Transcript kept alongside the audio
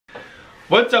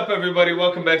What's up, everybody?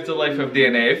 Welcome back to Life of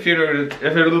DNA. If you're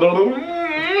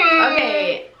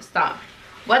okay, stop.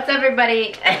 What's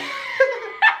everybody?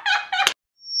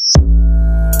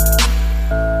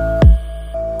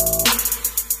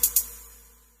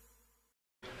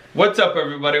 What's up,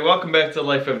 everybody? Welcome back to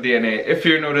Life of DNA. If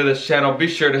you're new to this channel, be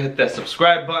sure to hit that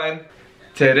subscribe button.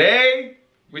 Today,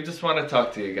 we just want to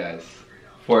talk to you guys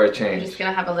for a change. We're just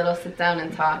gonna have a little sit down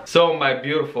and talk. So my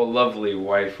beautiful, lovely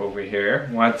wife over here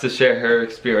wants to share her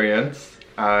experience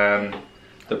on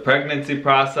the pregnancy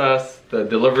process, the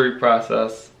delivery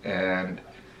process, and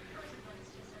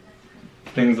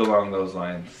things along those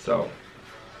lines. So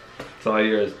it's all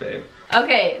yours, babe.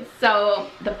 Okay, so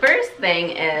the first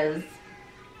thing is,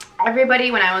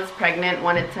 everybody when I was pregnant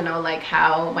wanted to know like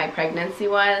how my pregnancy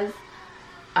was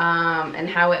and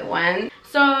how it went.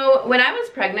 So when I was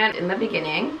pregnant in the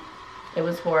beginning, it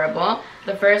was horrible.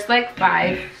 The first like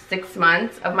 5-6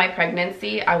 months of my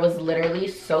pregnancy, I was literally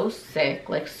so sick,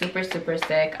 like super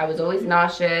sick. I was always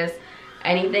nauseous.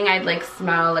 Anything I'd like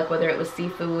smell, like whether it was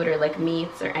seafood or like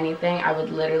meats or anything, I would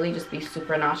literally just be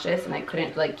super nauseous and I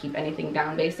couldn't like keep anything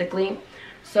down basically.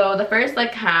 So the first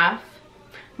like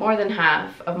more than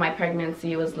half of my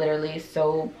pregnancy was literally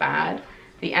so bad.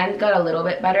 The end got a little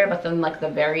bit better, but then like the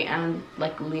very end,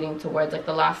 like leading towards like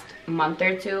the last month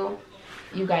or two,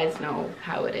 you guys know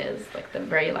how it is. Like the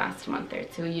very last month or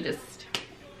two, you just...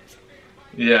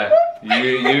 Yeah,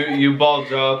 you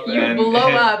bulge up. You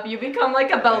blow up, you become like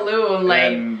a balloon,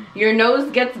 like your nose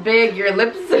gets big, your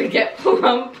lips get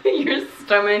plump, your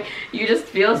stomach, you just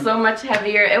feel so much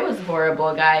heavier. It was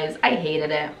horrible, guys. I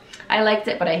hated it. I liked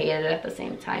it, but I hated it at the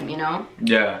same time, you know?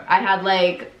 Yeah. I had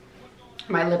like,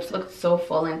 my lips looked so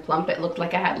full and plump, it looked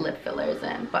like I had lip fillers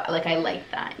in, but like I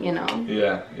liked that, you know?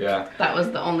 Yeah. That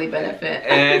was the only benefit.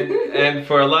 and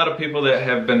for a lot of people that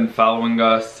have been following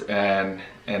us and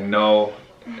know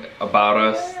about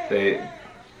us, there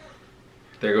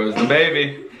goes the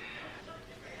baby.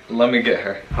 Let me get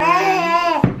her.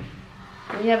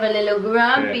 You have a little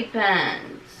grumpy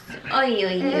pants. Oy.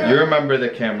 You remember the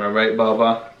camera, right,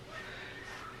 Baba?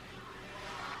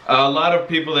 A lot of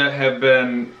people that have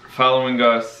been following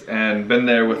us and been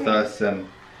there with us and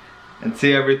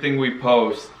see everything we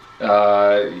post,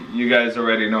 you guys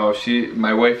already know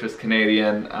my wife is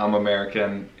Canadian, I'm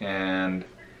American, and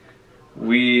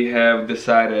we have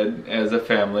decided as a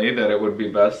family that it would be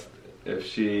best if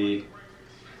she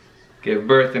gave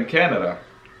birth in Canada.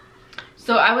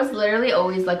 So I was literally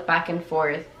always like back and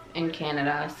forth in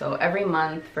Canada, so every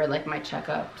month for like my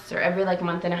checkups, or every like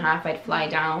month and a half I'd fly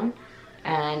down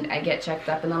and I get checked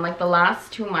up. And then like the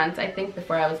last 2 months, I think,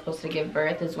 before I was supposed to give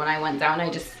birth is when I went down.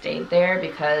 I just stayed there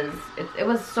because it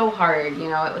was so hard, you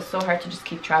know, it was so hard to just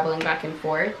keep traveling back and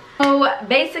forth. So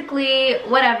basically,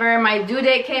 whatever, my due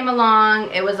date came along.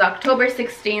 It was October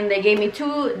 16. They gave me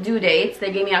 2 due dates.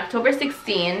 They gave me October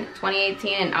 16,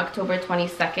 2018 and October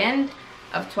 22nd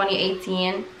of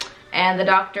 2018. And the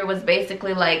doctor was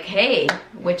basically like, hey,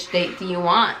 which date do you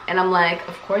want? And I'm like,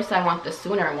 of course I want the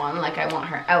sooner one, like I want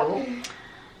her out.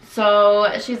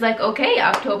 So she's like, okay,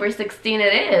 October 16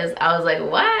 it is. I was like,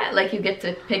 what? Like you get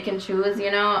to pick and choose,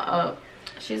 you know?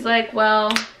 She's like, well,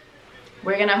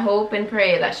 we're gonna hope and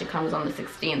pray that she comes on the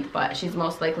 16th, but she's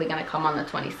most likely gonna come on the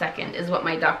 22nd, is what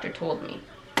my doctor told me.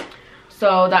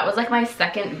 So that was like my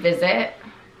second visit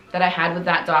that I had with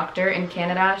that doctor in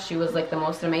Canada. She was like the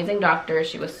most amazing doctor.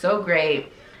 She was so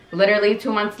great. Literally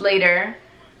 2 months later,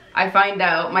 I find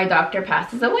out my doctor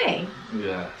passes away.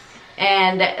 Yes.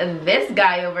 And this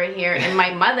guy over here and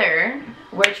my mother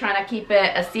were trying to keep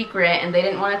it a secret, and they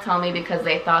didn't want to tell me because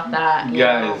they thought that, you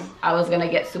know, I was gonna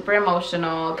get super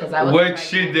emotional because I was pregnant.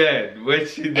 She did.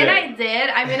 And I did.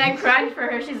 I mean, I cried for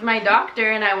her. She's my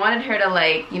doctor, and I wanted her to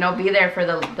like, you know, be there for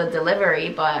the delivery,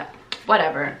 but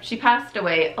whatever. She passed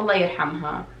away. Allah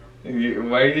yarhamha.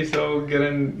 Why are you so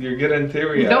you're getting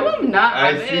teary-eyed? No, I'm not.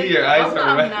 I see your eyes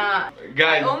are red. Not.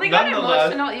 Guys, I only got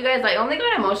emotional. You guys, I only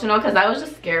got emotional because I was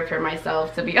just scared for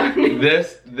myself, to be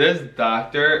honest. This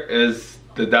doctor is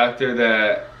the doctor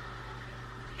that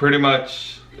pretty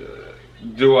much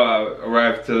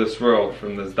arrived to this world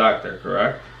from this doctor,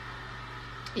 correct?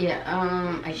 Yeah,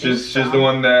 I think she's the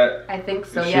one that... I think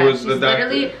so, she yeah. was the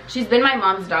doctor. She's been my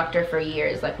mom's doctor for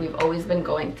years. Like, we've always been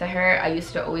going to her. I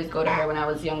used to always go to her when I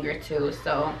was younger, too.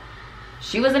 So,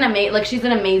 she was she's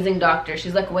an amazing doctor.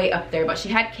 She's, like, way up there. But she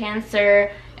had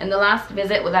cancer. And the last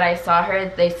visit that I saw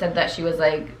her, they said that she was,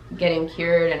 like, getting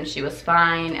cured and she was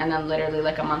fine. And then literally,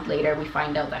 like, a month later, we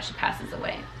find out that she passes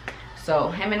away. So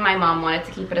him and my mom wanted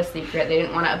to keep it a secret. They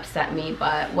didn't want to upset me,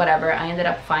 but whatever. I ended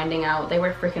up finding out. They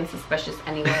were freaking suspicious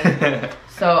anyway.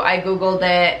 So I Googled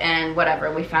it and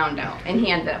whatever, we found out. And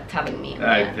he ended up telling me.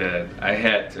 I did. I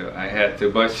had to.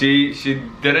 But she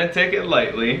didn't take it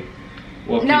lightly.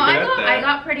 We'll no, I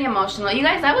got pretty emotional. You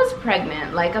guys, I was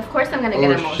pregnant. Like, of course I'm gonna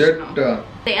get emotional. Shit.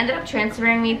 They ended up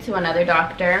transferring me to another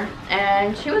doctor,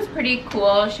 and she was pretty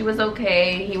cool. She was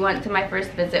okay. He went to my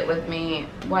first visit with me.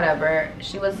 Whatever.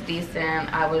 She was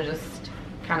decent. I was just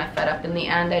kind of fed up in the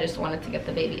end. I just wanted to get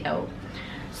the baby out.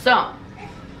 So,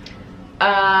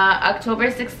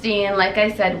 October 16, like I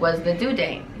said, was the due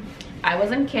date. I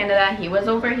was in Canada. He was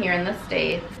over here in the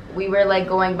States. We were like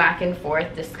going back and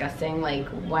forth discussing like,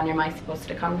 when am I supposed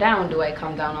to come down? Do I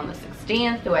come down on the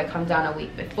 16th? Do I come down a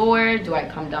week before? Do I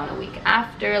come down a week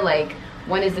after? Like,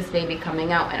 when is this baby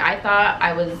coming out? And I thought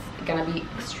I was gonna be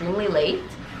extremely late,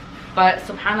 but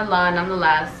subhanallah,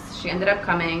 nonetheless, she ended up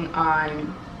coming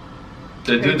on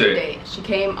the due date. She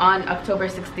came on October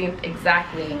 16th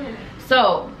exactly.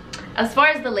 So as far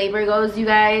as the labor goes, you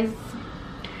guys,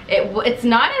 it's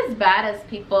not as bad as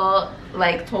people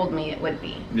like told me it would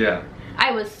be. Yeah.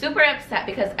 I was super upset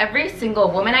because every single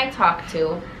woman I talked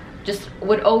to just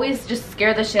would always just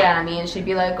scare the shit out of me, and she'd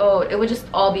be like, oh, it would just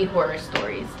all be horror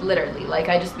stories, literally. Like,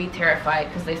 I'd just be terrified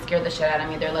because they scared the shit out of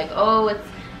me. They're like, oh,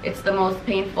 it's the most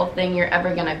painful thing you're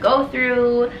ever gonna go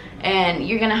through, and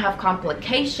you're gonna have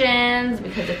complications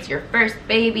because it's your first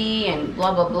baby and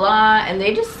blah blah blah. And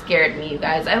they just scared me, you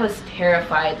guys. I was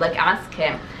terrified. Like, ask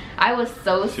him. I was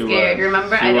so scared.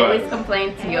 Remember, I'd always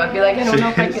complain to you. I'd be like, I don't know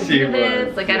if I can do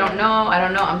this. Like, I don't know.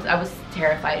 I was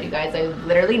terrified, you guys. I've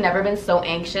literally never been so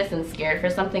anxious and scared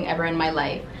for something ever in my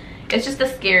life. It's just a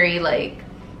scary, like,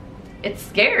 it's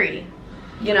scary,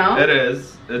 you know? It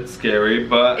is. It's scary,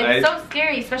 but it's so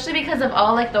scary, especially because of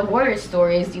all like the horror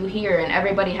stories you hear and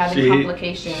everybody having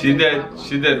complications. She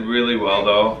did really well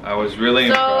though. I was really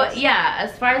impressed. So yeah,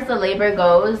 as far as the labor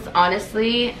goes,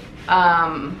 honestly,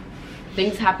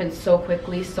 things happened so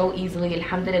quickly, so easily.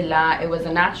 Alhamdulillah, it was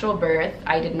a natural birth.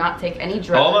 I did not take any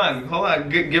drugs. Hold on.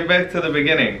 Get back to the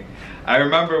beginning. I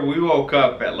remember we woke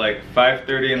up at like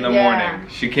 5:30 in the morning.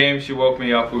 She came, she woke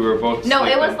me up. We were both No,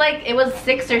 sleeping. it was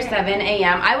 6 or 7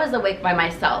 a.m. I was awake by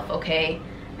myself, okay?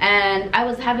 And I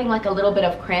was having like a little bit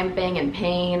of cramping and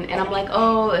pain, and I'm like,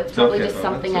 oh, it's probably just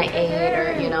something I ate,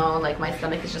 or you know, like my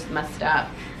stomach is just messed up.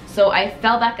 So I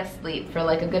fell back asleep for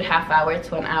like a good half hour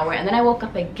to an hour, and then I woke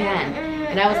up again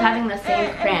and I was having the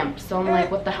same cramp. So I'm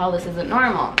like, what the hell, this isn't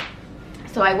normal.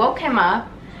 So I woke him up.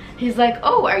 He's like,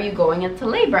 oh, are you going into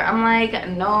labor? I'm like,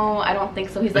 no, I don't think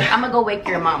so. He's like, I'm gonna go wake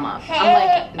your mom up. I'm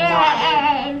like, no,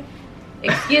 Abed.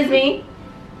 Excuse me.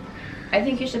 I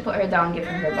think you should put her down, give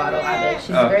her her bottle, Abed. She's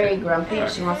very grumpy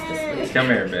and she wants to sleep. Come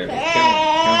here, baby.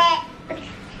 Come here.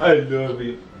 I love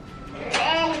you.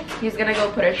 He's gonna go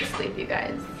put her to sleep, you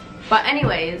guys. But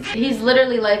anyways, he's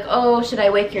literally like, oh, should I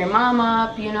wake your mom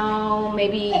up? You know,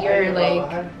 maybe you're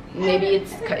like, maybe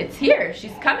it's here.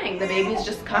 She's coming. The baby's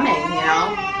just coming, you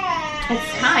know?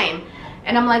 It's time.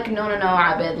 And I'm like, no,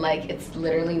 Abed, like, it's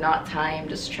literally not time.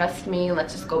 Just trust me.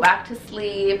 Let's just go back to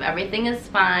sleep. Everything is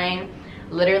fine.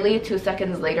 Literally 2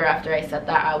 seconds later after I said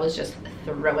that, I was just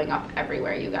throwing up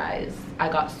everywhere, you guys. I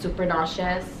got super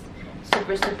nauseous.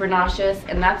 Super nauseous,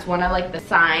 and that's one of like the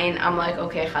sign. I'm like,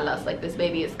 okay, khalas, like this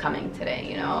baby is coming today,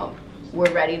 you know,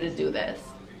 we're ready to do this.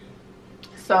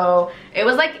 So it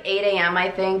was like 8 a.m. I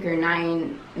think, or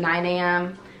 9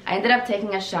 a.m. I ended up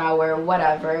taking a shower,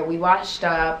 whatever. We washed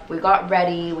up, we got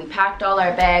ready, we packed all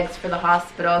our bags for the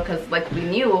hospital because like we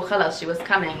knew khalas, she was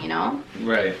coming, you know.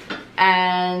 Right.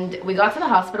 And we got to the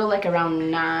hospital like around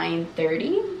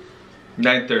 9:30.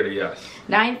 9:30, yes.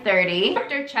 9:30.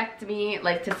 Doctor checked me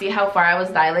like to see how far I was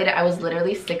dilated. I was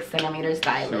literally 6 centimeters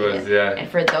dilated. She was, yeah. And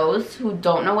for those who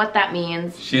don't know what that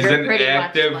means, she's in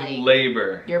active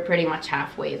labor. You're pretty much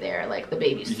halfway there. Like the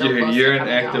baby's so close. You're in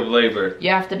active labor. You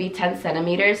have to be 10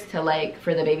 centimeters to like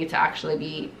for the baby to actually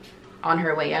be on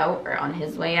her way out or on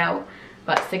his way out.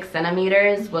 But 6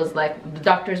 centimeters was like, the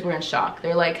doctors were in shock.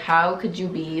 They're like, how could you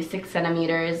be 6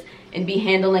 centimeters and be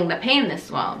handling the pain this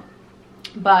well?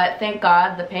 But thank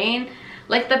God, the pain,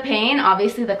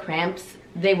 obviously the cramps,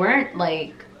 they weren't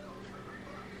like,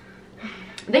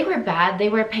 they were bad, they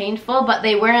were painful, but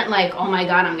they weren't like, oh my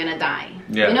God, I'm gonna die.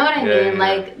 Yeah, you know what I mean?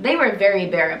 Like, they were very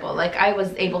bearable. Like, I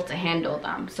was able to handle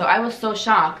them. So I was so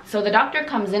shocked. So the doctor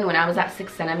comes in when I was at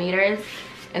 6 centimeters,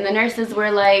 and the nurses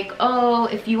were like, oh,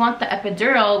 if you want the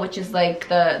epidural, which is like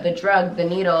the drug, the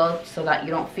needle, so that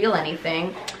you don't feel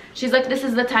anything, she's like, this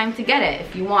is the time to get it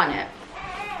if you want it.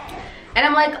 And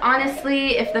I'm like,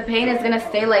 honestly, if the pain is gonna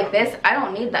stay like this, I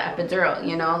don't need the epidural,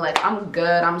 you know? Like, I'm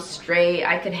good, I'm straight,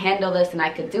 I could handle this and I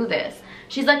could do this.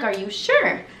 She's like, are you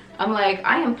sure? I'm like,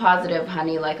 I am positive,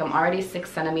 honey. Like, I'm already 6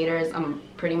 centimeters. I'm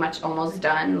pretty much almost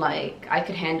done. Like, I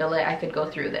could handle it. I could go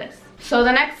through this. So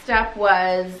the next step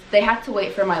was they had to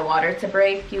wait for my water to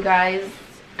break, you guys.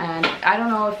 And I don't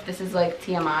know if this is like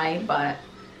TMI, but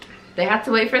they had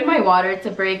to wait for my water to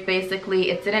break.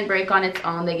 Basically, it didn't break on its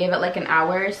own. They gave it like an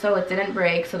hour or so. It didn't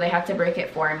break, so they had to break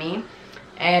it for me.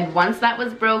 And once that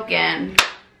was broken,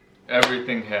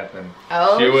 everything happened.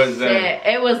 Oh, shit.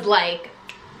 It was like...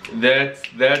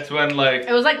 That's when, like,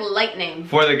 it was like lightning.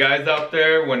 For the guys out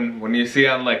there, when you see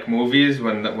on like movies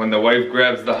when the wife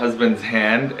grabs the husband's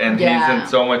hand and he's in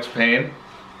so much pain.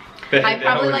 I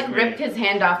probably like ripped his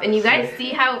hand off. And you guys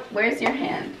see how, where's your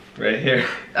hand? Right here.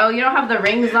 Oh, you don't have the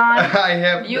rings on? I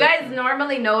have. You guys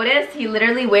normally notice he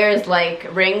literally wears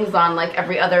like rings on like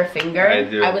every other finger. I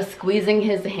do. I was squeezing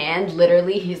his hand,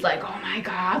 literally. He's like, oh my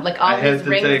god, like all his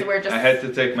rings were just... I had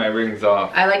to take my rings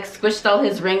off. I like squished all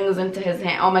his rings into his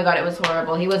hand. Oh my god, it was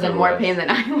horrible. He was in more pain than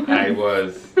I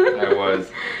was. I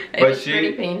was. It was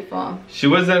pretty painful. She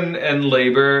was in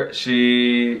labor.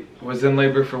 She was in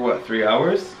labor for what, 3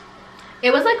 hours?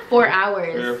 It was like 4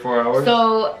 hours. 3 or 4 hours?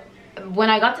 So when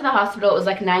I got to the hospital, it was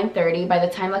like 9:30. By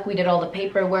the time like we did all the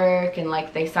paperwork and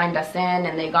like they signed us in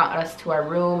and they got us to our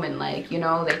room and like, you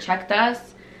know, they checked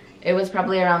us, it was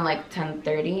probably around like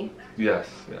 10:30. Yes.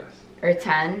 Or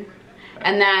 10.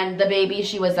 And then the baby,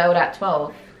 she was out at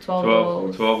 12.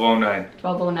 12:09.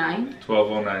 12:09?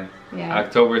 12:09. Yeah.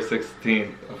 October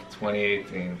 16th of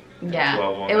 2018.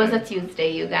 Yeah. It was a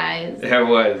Tuesday, you guys. It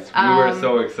was. We were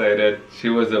so excited. She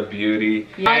was a beauty.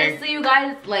 Honestly, you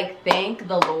guys, like, thank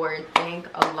the Lord, thank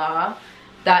Allah,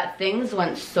 that things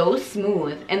went so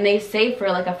smooth. And they say for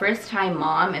like a first-time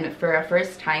mom and for a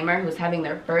first-timer who's having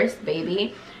their first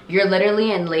baby, you're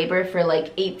literally in labor for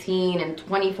like 18 and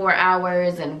 24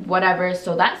 hours and whatever.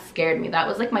 So that scared me. That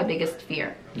was like my biggest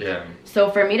fear. Yeah. So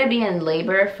for me to be in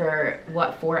labor for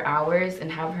what, 4 hours and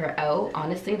have her out,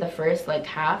 honestly, the first like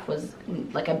half was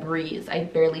like a breeze. I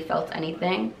barely felt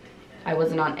anything. I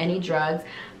wasn't on any drugs,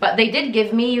 but they did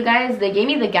give me, you guys, they gave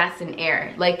me the gas and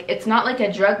air. Like, it's not like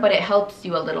a drug, but it helps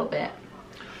you a little bit.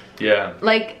 Yeah.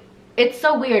 Like, it's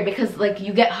so weird because like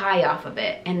you get high off of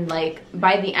it, and like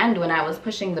by the end when I was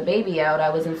pushing the baby out, I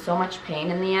was in so much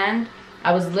pain in the end.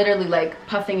 I was literally like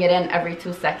puffing it in every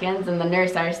 2 seconds, and the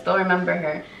nurse, I still remember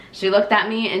her, she looked at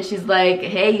me and she's like,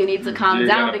 hey, you need to calm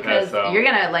down because you're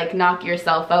gonna like knock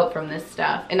yourself out from this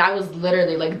stuff. And I was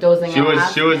literally like dozing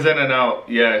out. She was in and out.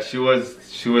 Yeah, she was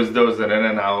dozing in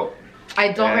and out.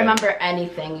 I don't remember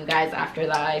anything, you guys, after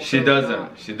that. She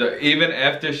doesn't. She does. Even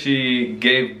after she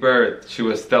gave birth, she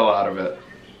was still out of it.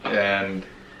 And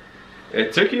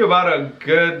it took you about a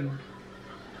good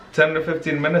 10 to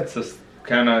 15 minutes to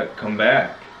kind of come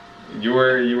back. You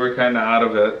were kind of out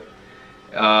of it.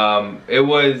 It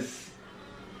was,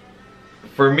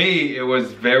 for me, it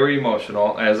was very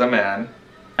emotional as a man.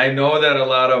 I know that a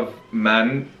lot of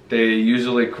men, they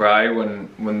usually cry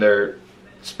when they're,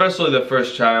 especially the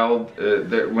first child,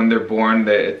 when they're born,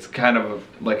 it's kind of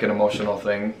like an emotional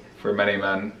thing for many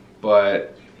men.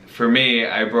 But for me,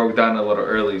 I broke down a little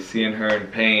early, seeing her in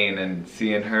pain and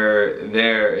seeing her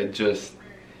there.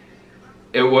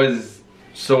 It was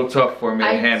so tough for me to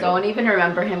handle. I don't even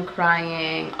remember him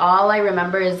crying. All I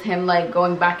remember is him like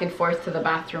going back and forth to the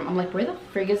bathroom. I'm like, where the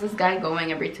frig is this guy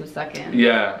going every 2 seconds?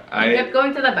 Yeah, he kept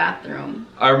going to the bathroom.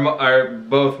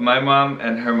 Both my mom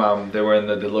and her mom, they were in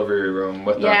the delivery room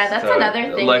with us. Yeah, that's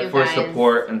another thing, like you for guys.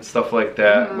 support and stuff like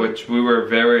that, which we were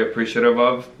very appreciative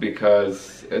of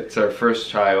because it's our first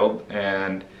child,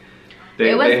 and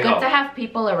it was good to have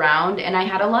people around. And I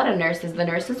had a lot of nurses. The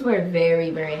nurses were very,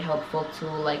 very helpful too.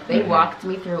 Like, they walked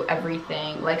me through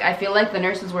everything. Like, I feel like the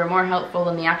nurses were more helpful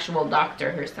than the actual doctor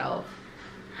herself.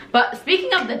 But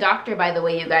speaking of the doctor, by the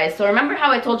way, you guys, so remember how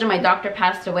I told you my doctor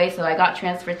passed away, so I got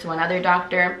transferred to another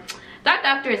doctor? That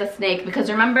doctor is a snake,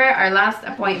 because remember our last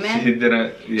appointment? She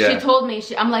didn't, yeah. She told me,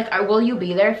 I'm like, will you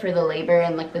be there for the labor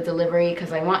and like the delivery?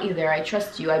 Because I want you there. I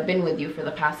trust you. I've been with you for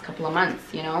the past couple of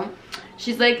months, you know?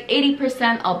 She's like,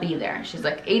 80% I'll be there. She's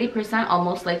like, 80% I'll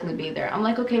most likely be there. I'm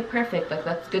like, okay, perfect. Like,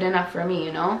 that's good enough for me,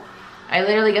 you know? I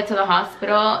literally get to the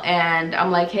hospital and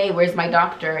I'm like, hey, where's my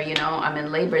doctor? You know, I'm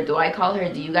in labor. Do I call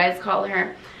her? Do you guys call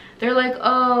her? They're like,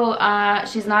 oh,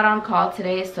 she's not on call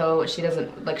today, so she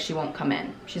doesn't, like, she won't come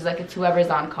in. She's like, it's whoever's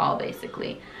on call,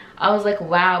 basically. I was like,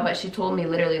 wow, but she told me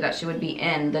literally that she would be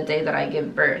in the day that I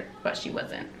give birth, but she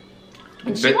wasn't.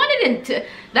 And she wanted to,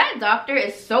 that doctor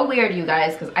is so weird, you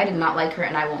guys, because I did not like her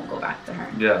and I won't go back to her.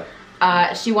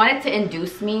 Yeah. She wanted to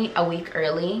induce me a week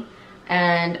early,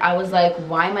 And I was like,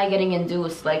 why am I getting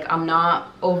induced? Like, I'm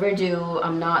not overdue.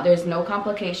 There's no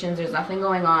complications. There's nothing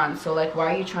going on. So, like,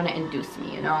 why are you trying to induce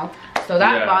me, you know? So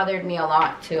that bothered me a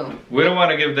lot, too. We don't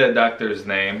want to give that doctor's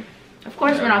name. Of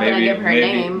course, we're not going to give her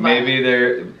name. But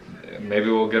maybe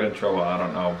we'll get in trouble. I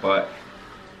don't know. But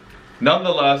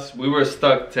nonetheless, we were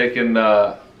stuck taking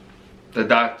the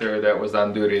doctor that was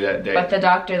on duty that day. But the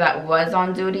doctor that was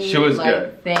on duty, she was like,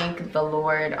 good. Thank the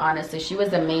Lord, honestly. She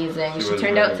was amazing. She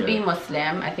turned out to be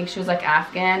Muslim. I think she was like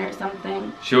Afghan or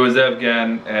something. She was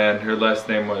Afghan, and her last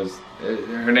name was,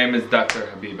 her name is Dr.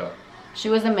 Habiba. She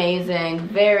was amazing.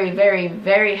 Very, very,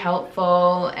 very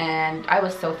helpful, and I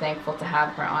was so thankful to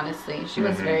have her, honestly. She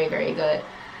was very, very good.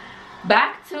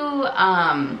 Back to,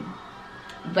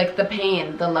 like, the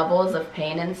pain, the levels of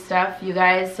pain and stuff, you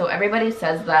guys. So everybody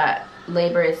says that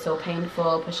labor is so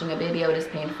painful, pushing a baby out is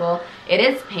painful. It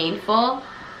is painful.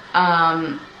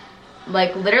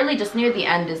 Like, literally just near the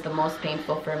end is the most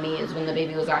painful for me, is when the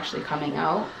baby was actually coming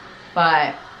out.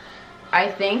 But I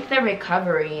think the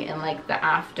recovery and, like, the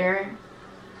after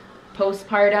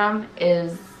postpartum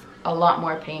is a lot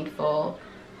more painful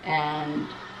and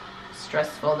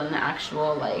stressful than the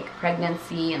actual, like,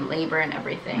 pregnancy and labor and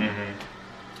everything.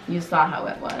 You saw how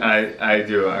it was. I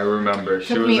do. I remember.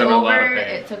 She was in a lot of pain.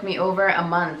 It took me over a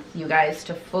month, you guys,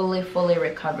 to fully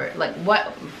recover. Like,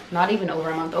 what? Not even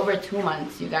over a month. Over 2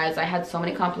 months, you guys. I had so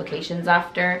many complications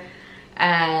after.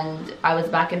 And I was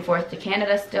back and forth to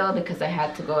Canada still because I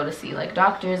had to go to see, like,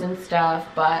 doctors and stuff.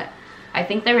 But I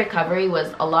think the recovery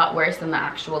was a lot worse than the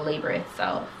actual labor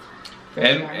itself.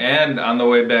 And on the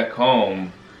way back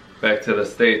home, back to the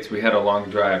States, we had a long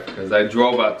drive because I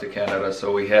drove out to Canada.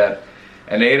 So we had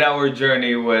an 8-hour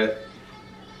journey with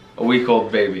a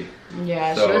week-old baby.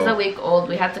 Yeah, so she was a week old.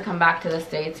 We had to come back to the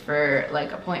States for,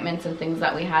 like, appointments and things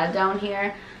that we had down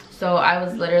here. So I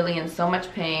was literally in so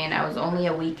much pain. I was only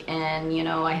a week in, you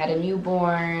know, I had a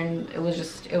newborn. It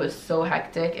was so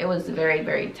hectic. It was very,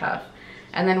 very tough.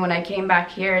 And then when I came back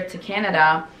here to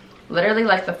Canada, literally,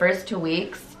 like, the first 2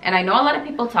 weeks, and I know a lot of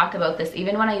people talk about this,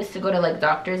 even when I used to go to, like,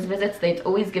 doctor's visits, they'd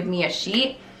always give me a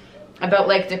sheet about,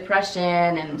 like, depression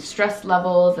and stress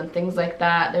levels and things like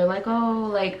that. They're like, oh,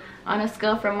 like, on a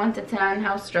scale from 1 to 10,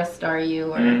 how stressed are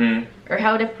you? Or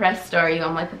how depressed are you?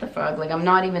 I'm like, what the fuck? Like, I'm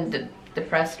not even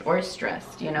depressed or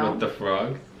stressed, you know? What the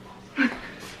frog?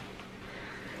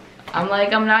 I'm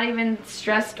like, I'm not even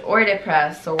stressed or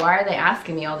depressed, so why are they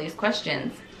asking me all these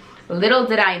questions? Little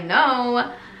did I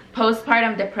know,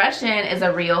 postpartum depression is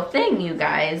a real thing, you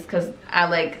guys, because I,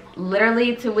 like,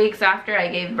 literally 2 weeks after I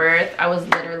gave birth, I was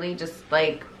literally just,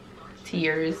 like,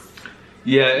 tears.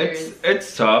 Yeah,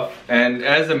 it's tough, and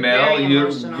as a male, you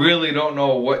really don't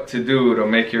know what to do to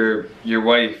make your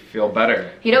wife feel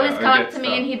better. He'd always come up to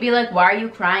me and he'd be like, why are you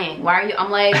crying? Why are you? I'm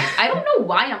like, I don't know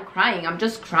why I'm crying. I'm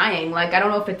just crying. Like, I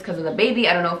don't know if it's because of the baby.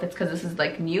 I don't know if it's because this is,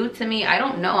 like, new to me. I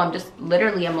don't know. I'm just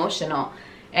literally emotional.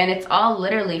 And it's all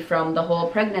literally from the whole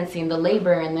pregnancy and the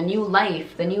labor and the new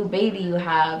life, the new baby you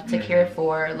have to care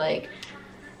for. Like,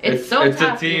 it's so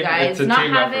tough, you guys.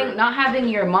 Not having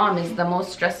your mom is the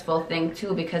most stressful thing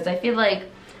too, because I feel like,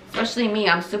 especially me,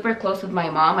 I'm super close with my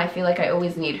mom. I feel like I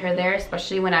always need her there,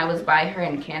 especially when I was by her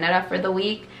in Canada for the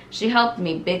week. She helped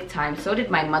me big time. So did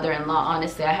my mother-in-law,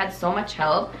 honestly. I had so much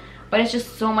help, but it's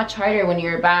just so much harder when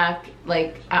you're back,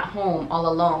 like, at home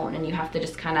all alone, and you have to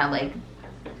just kind of, like,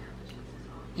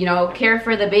 you know, care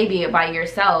for the baby by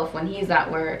yourself when he's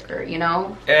at work, or, you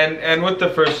know. And with the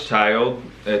first child,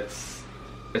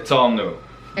 it's all new.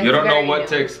 You don't know what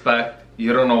to expect.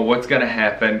 You don't know what's gonna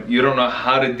happen. You don't know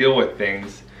how to deal with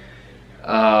things.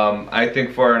 I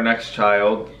think for our next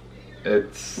child,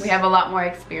 we have a lot more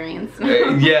experience.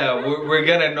 Yeah, we're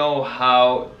gonna know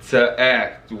how to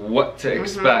act, what to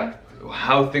expect,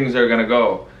 how things are gonna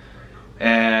go,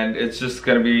 and it's just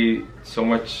gonna be so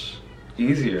much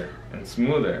easier and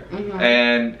smoother.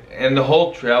 And the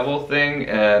whole travel thing,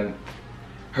 and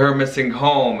her missing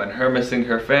home, and her missing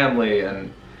her family,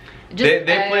 and they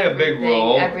play a big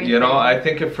role. You know, I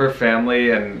think if her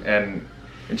family and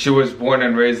she was born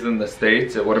and raised in the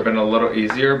States, it would have been a little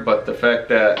easier. But the fact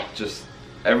that just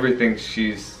everything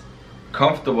she's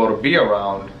comfortable to be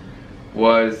around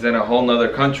was in a whole nother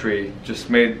country just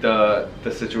made the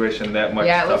situation that much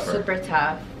tougher. Yeah, it was super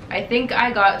tough. I think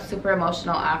I got super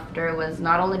emotional after, was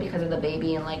not only because of the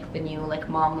baby and, like, the new, like,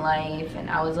 mom life, and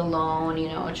I was alone, you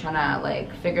know, trying to,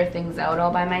 like, figure things out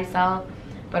all by myself,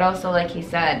 but also, like he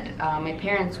said, my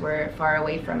parents were far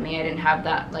away from me. I didn't have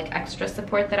that, like, extra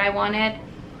support that I wanted,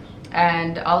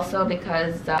 and also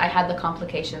because I had the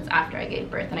complications after I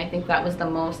gave birth, and I think that was the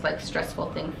most, like,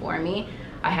 stressful thing for me.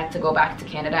 I had to go back to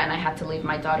Canada, and I had to leave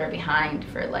my daughter behind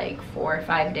for, like, 4 or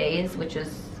 5 days, which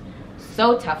is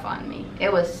so tough on me.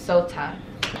 It was so tough.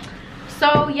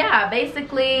 So yeah,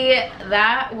 basically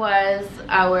that was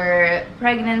our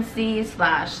pregnancy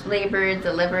 / labor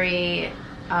delivery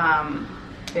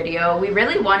video. We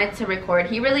really wanted to record,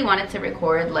 he really wanted to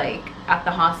record like at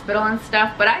the hospital and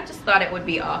stuff, but I just thought it would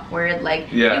be awkward.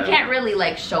 Like, you can't really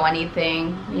like show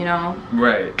anything, you know?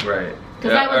 Right.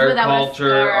 Because I was our without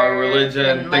culture, our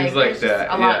religion, and, things like that.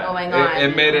 A lot going on.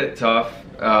 It made it tough.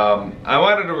 I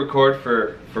wanted to record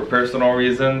for personal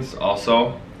reasons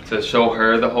also, to show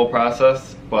her the whole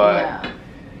process, but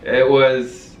it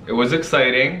was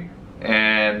exciting.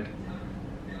 And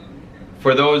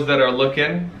for those that are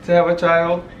looking to have a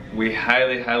child, we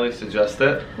highly suggest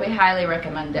it. We highly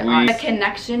recommend it. The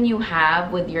connection you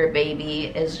have with your baby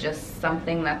is just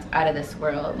something that's out of this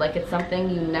world. Like, it's something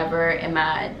you never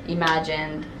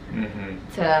imagined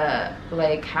to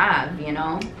like have, you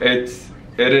know?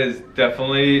 It is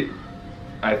definitely,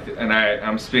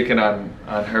 I'm speaking on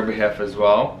her behalf as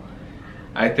well.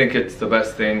 I think it's the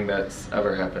best thing that's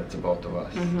ever happened to both of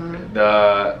us.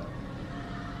 The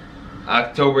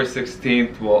October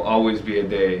 16th will always be a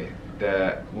day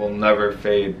that will never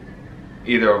fade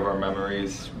either of our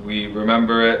memories. We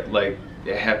remember it like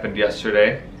it happened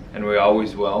yesterday, and we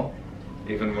always will,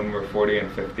 even when we're 40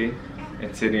 and 50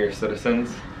 and senior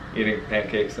citizens eating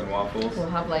pancakes and waffles. We'll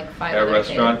have like 5 at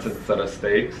restaurants instead of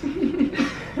steaks.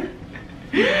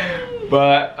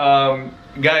 But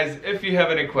guys, if you have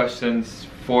any questions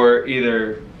for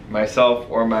either myself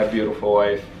or my beautiful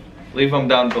wife, leave them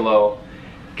down below.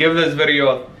 Give this video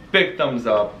a big thumbs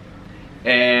up,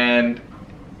 and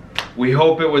we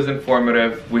hope it was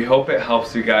informative. We hope it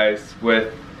helps you guys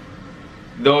with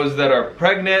those that are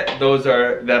pregnant, those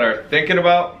that are thinking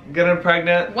about getting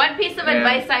pregnant. One piece of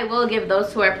advice I will give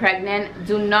those who are pregnant: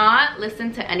 do not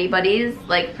listen to anybody's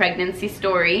like pregnancy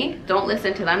story. Don't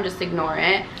listen to them, just ignore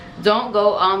it. Don't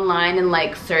go online and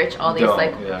like search all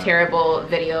these terrible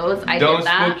videos. Don't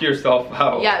spook yourself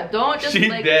out. Yeah, don't just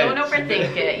don't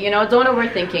overthink it. You know, don't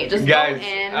overthink it. Just guys, go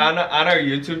in. On our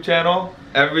YouTube channel,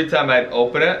 every time I'd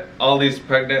open it, all these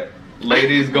pregnant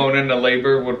ladies going into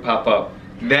labor would pop up.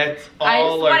 That's all. I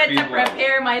just wanted to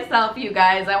prepare myself, you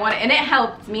guys. And it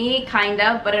helped me kind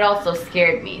of, but it also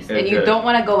scared me. And you don't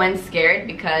want to go in scared,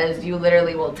 because you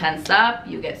literally will tense up,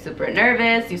 you get super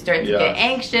nervous, you start to get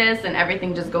anxious, and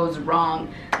everything just goes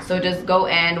wrong. So just go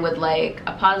in with like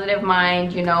a positive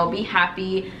mind, you know, be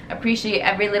happy, appreciate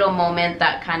every little moment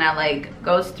that kind of like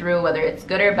goes through, whether it's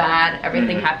good or bad.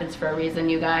 Everything happens for a reason,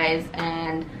 you guys,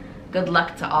 and good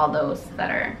luck to all those that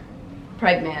are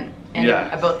pregnant and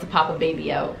about to pop a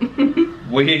baby out.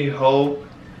 We hope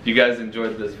you guys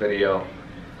enjoyed this video.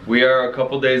 We are a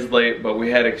couple days late, but we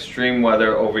had extreme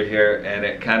weather over here and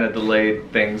it kind of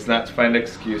delayed things, not to find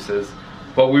excuses.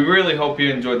 But we really hope you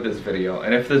enjoyed this video.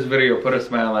 And if this video put a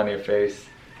smile on your face,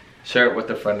 share it with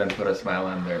a friend and put a smile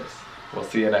on theirs. We'll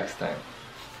see you next time.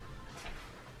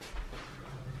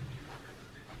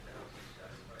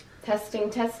 Testing,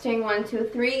 testing, 1, 2,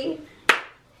 3.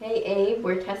 Hey Abe,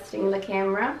 we're testing the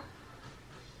camera.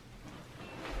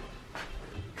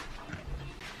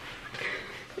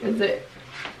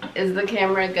 Is the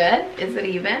camera good? Is it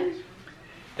even?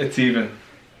 It's even.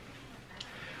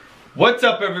 What's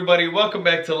up everybody? Welcome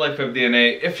back to Life of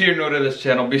DNA. If you're new to this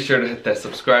channel, be sure to hit that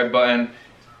subscribe button.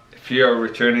 If you're a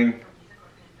returning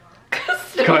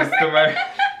customer.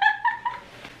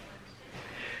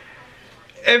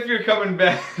 If you're coming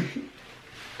back.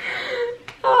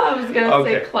 Oh, I was gonna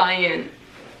say client.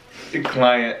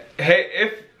 Client.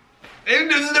 Hey,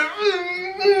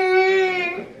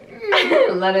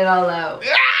 let it all out.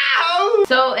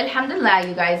 So, alhamdulillah,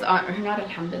 you guys are not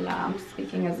alhamdulillah. I'm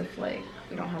speaking as if like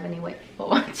we don't have any white people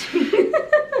watching.